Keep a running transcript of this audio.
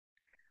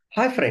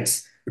Hi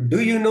friends,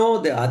 do you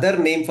know the other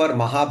name for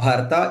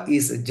Mahabharata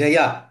is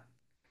Jaya?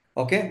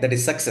 Okay, that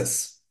is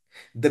success.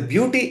 The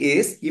beauty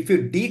is if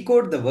you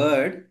decode the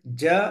word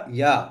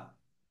Jaya,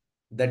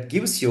 that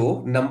gives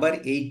you number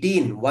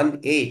 18, 1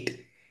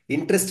 8.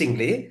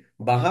 Interestingly,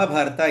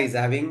 Mahabharata is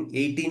having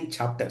 18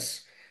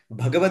 chapters.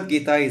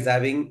 Bhagavdgeeta is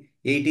having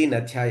 18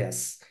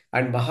 adhyayas.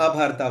 And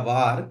Mahabharata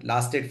war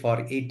lasted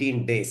for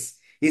 18 days.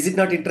 Is it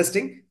not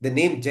interesting? The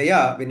name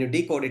Jaya, when you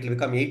decode it, will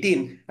become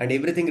 18 and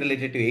everything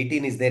related to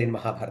 18 is there in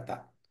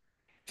Mahabharata.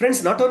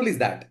 Friends, not only is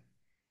that,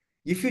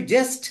 if you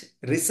just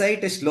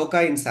recite a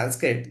shloka in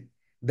Sanskrit,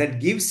 that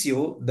gives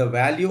you the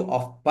value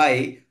of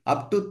pi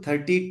up to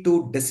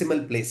 32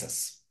 decimal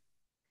places.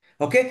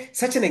 Okay,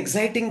 such an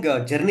exciting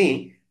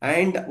journey.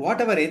 And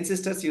what our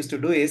ancestors used to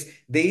do is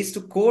they used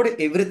to code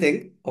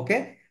everything,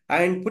 okay,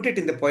 and put it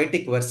in the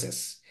poetic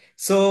verses.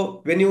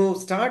 So when you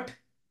start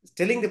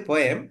telling the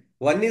poem,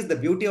 one is the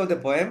beauty of the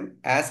poem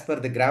as per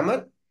the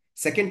grammar.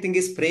 Second thing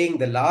is praying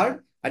the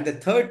Lord. And the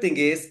third thing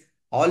is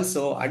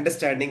also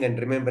understanding and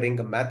remembering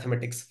a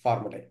mathematics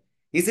formula.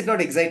 Is it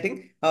not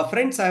exciting?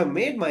 Friends, I have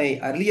made my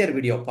earlier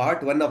video,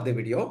 part one of the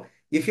video.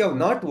 If you have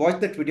not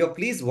watched that video,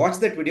 please watch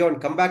that video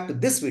and come back to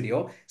this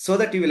video so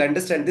that you will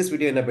understand this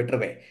video in a better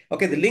way.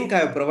 Okay, the link I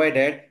have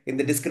provided in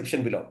the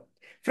description below.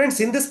 Friends,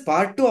 in this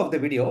part 2 of the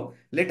video,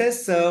 let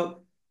us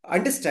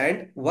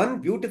understand one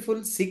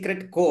beautiful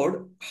secret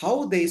code,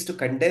 how they used to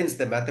condense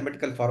the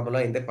mathematical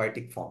formula in the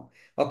poetic form.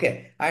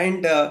 Okay,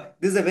 and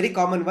this is a very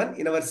common one.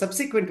 In our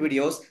subsequent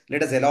videos,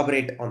 let us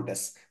elaborate on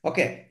this.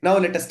 Okay, now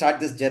let us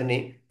start this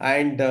journey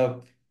and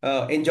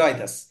enjoy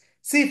this.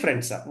 See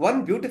friends,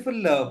 one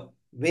beautiful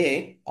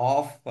way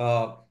of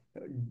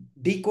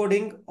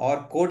decoding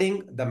or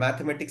coding the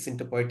mathematics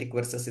into poetic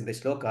verses in the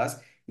shlokas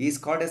is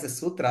called as a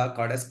sutra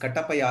called as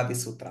Katapayadi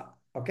Sutra.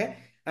 Okay.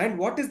 And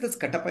what is this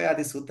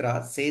Katapayadi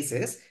Sutra says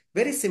is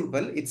very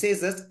simple. It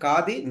says as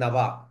Kadi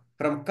Nava.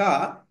 From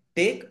Ka,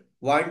 take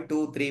 1,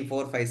 2, 3,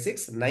 4, 5,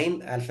 6,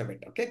 9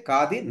 alphabet. Okay.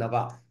 Kadi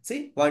Nava.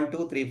 See 1,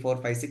 2, 3, 4,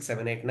 5, 6,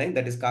 7, 8, 9.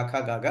 That is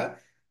Kaka Gaga.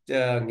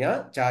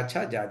 Nya, Cha,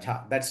 Cha, Ja,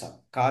 Ja. That's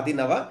all. Kadi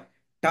Nava.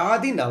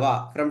 Tadi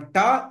Nava. From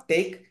Ta,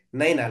 take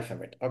 9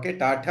 alphabet. Okay.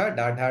 Ta, Tha,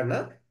 Da, Dha,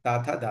 Na.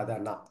 Ta, Tha, Da, Da,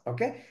 Na.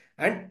 Okay.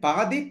 And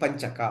Padi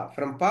Panchaka.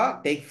 From Pa,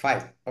 take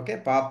 5.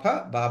 Okay. Pa,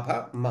 Pa, Ba,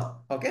 Ba, Ma.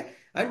 Okay.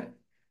 And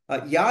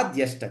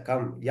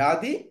Yadyashtakam.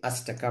 Yadi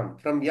Astakam.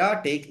 From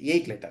Ya, take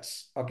 8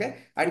 letters. Okay.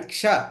 And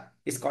Ksha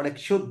is called a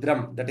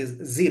Kshudram. That is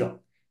 0.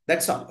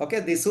 That's all.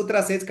 Okay. The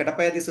sutra says,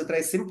 Katapayadi Sutra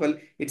is simple.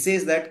 It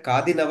says that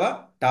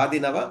Kadinava,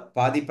 Tadinava,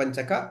 Padi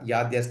Panchaka,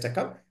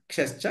 Yadyashtakam,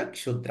 Kshascha,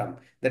 Kshudram.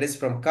 That is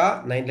from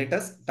Ka, 9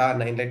 letters, Ta,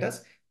 9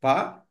 letters,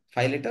 Pa,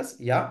 5 letters,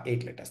 Ya,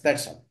 8 letters.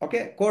 That's all.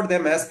 Okay. Code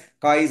them as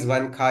Ka is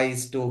 1, Ka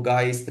is 2, Ga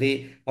is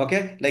 3.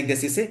 Okay. Like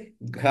this, you see,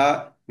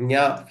 Gha,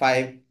 Nya,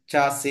 5,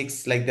 Cha,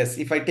 6, like this.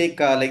 If I take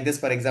like this,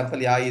 for example,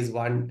 Ya is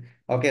 1,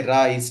 okay,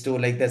 Ra is 2,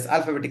 like this.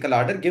 Alphabetical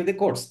order, give the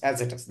codes as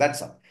it is.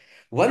 That's all.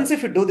 Once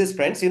if you do this,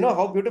 friends, you know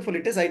how beautiful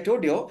it is. I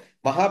told you,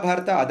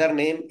 Mahabharata, other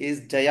name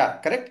is Jaya,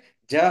 correct?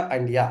 Ja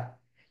and Ya.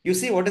 You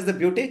see what is the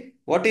beauty?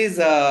 What is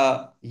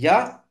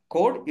Ya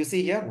code? You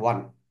see here,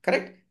 1,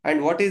 correct?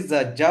 And what is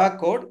Ja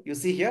code? You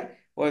see here,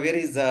 where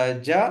is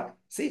Ja?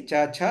 See,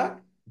 Cha, Cha,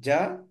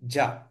 Ja,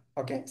 Ja.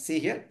 Okay, see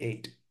here,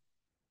 8.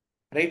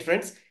 Right,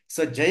 friends?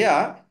 So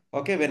Jaya,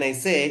 okay, when I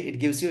say it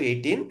gives you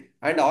 18,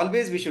 and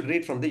always we should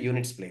read from the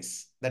units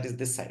place. That is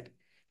this side.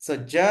 So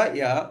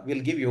Jaya will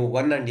give you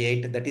 1 and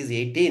 8, that is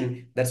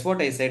 18. That's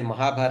what I said.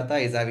 Mahabharata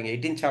is having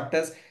 18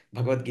 chapters,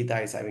 Bhagavad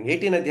Gita is having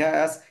 18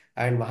 adhyayas,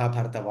 and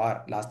Mahabharata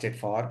war lasted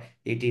for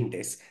 18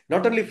 days.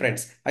 Not only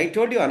friends, I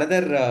told you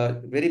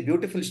another very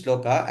beautiful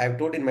shloka. I have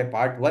told in my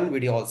part 1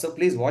 video also.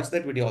 Please watch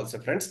that video also,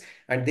 friends.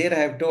 And there I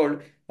have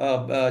told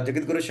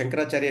Jagadguru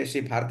Shankaracharya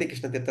Sri Bharati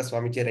Krishna Tirtha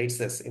Swamiji writes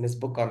this in his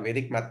book on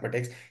Vedic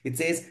Mathematics. It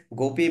says,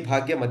 Gopi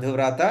Bhagya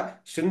Madhuvrata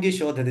Shungi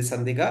Shodhadi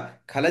Sandiga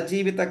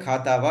Khalajivita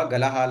Khatava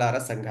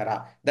Galahalara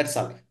Sanghara. That's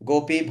all.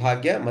 Gopi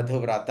Bhagya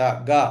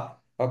Madhuvrata. Ga,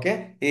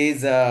 okay,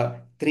 is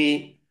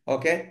 3.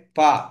 Okay.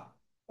 Pa,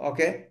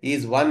 okay,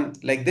 is 1.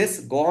 Like this.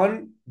 Go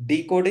on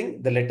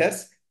decoding the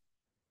letters.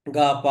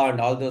 GAPA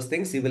and all those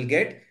things, you will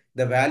get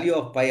the value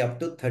of pi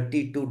up to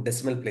 32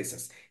 decimal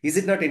places. Is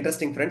it not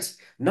interesting, friends?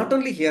 Not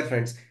only here,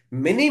 friends,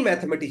 many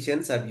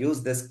mathematicians have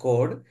used this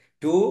code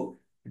to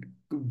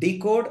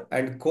decode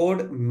and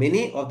code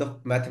many of the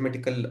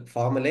mathematical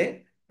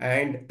formulae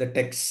and the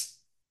texts.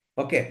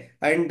 Okay,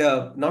 and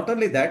not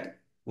only that,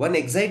 one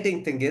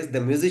exciting thing is the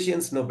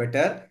musicians know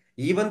better.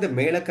 Even the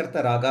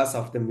Melakarta Ragas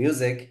of the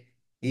music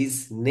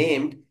is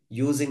named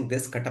using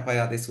this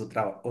Katapayadi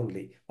Sutra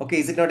only. Okay,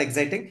 is it not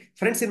exciting?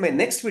 Friends, in my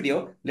next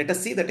video, let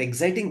us see that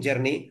exciting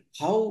journey,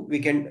 how we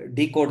can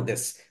decode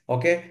this.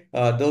 Okay,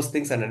 those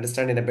things and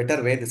understand in a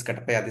better way this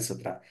Katapayadi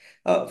Sutra.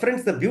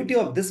 Friends, the beauty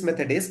of this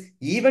method is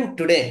even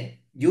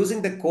today,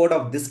 using the code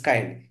of this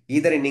kind,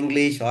 either in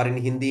English or in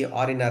Hindi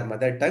or in our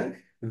mother tongue,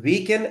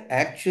 we can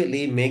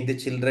actually make the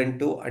children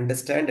to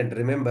understand and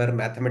remember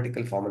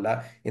mathematical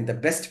formula in the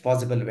best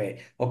possible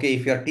way. Okay,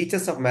 if you are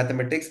teachers of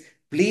mathematics,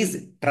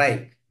 please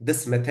try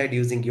this method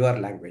using your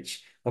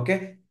language.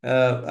 Okay.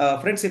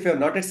 Friends, if you have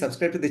not yet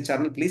subscribed to this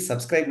channel, please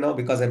subscribe now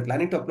because I'm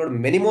planning to upload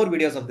many more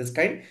videos of this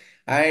kind.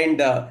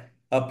 And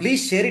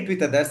please share it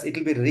with others. It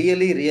will be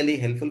really, really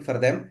helpful for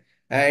them.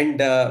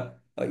 And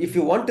if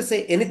you want to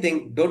say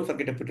anything, don't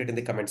forget to put it in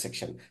the comment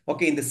section.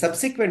 Okay, in the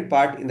subsequent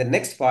part, in the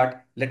next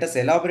part, let us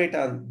elaborate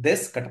on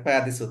this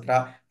Katapayadi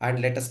Sutra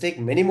and let us take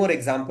many more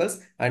examples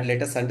and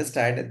let us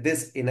understand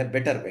this in a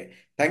better way.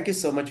 Thank you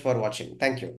so much for watching. Thank you.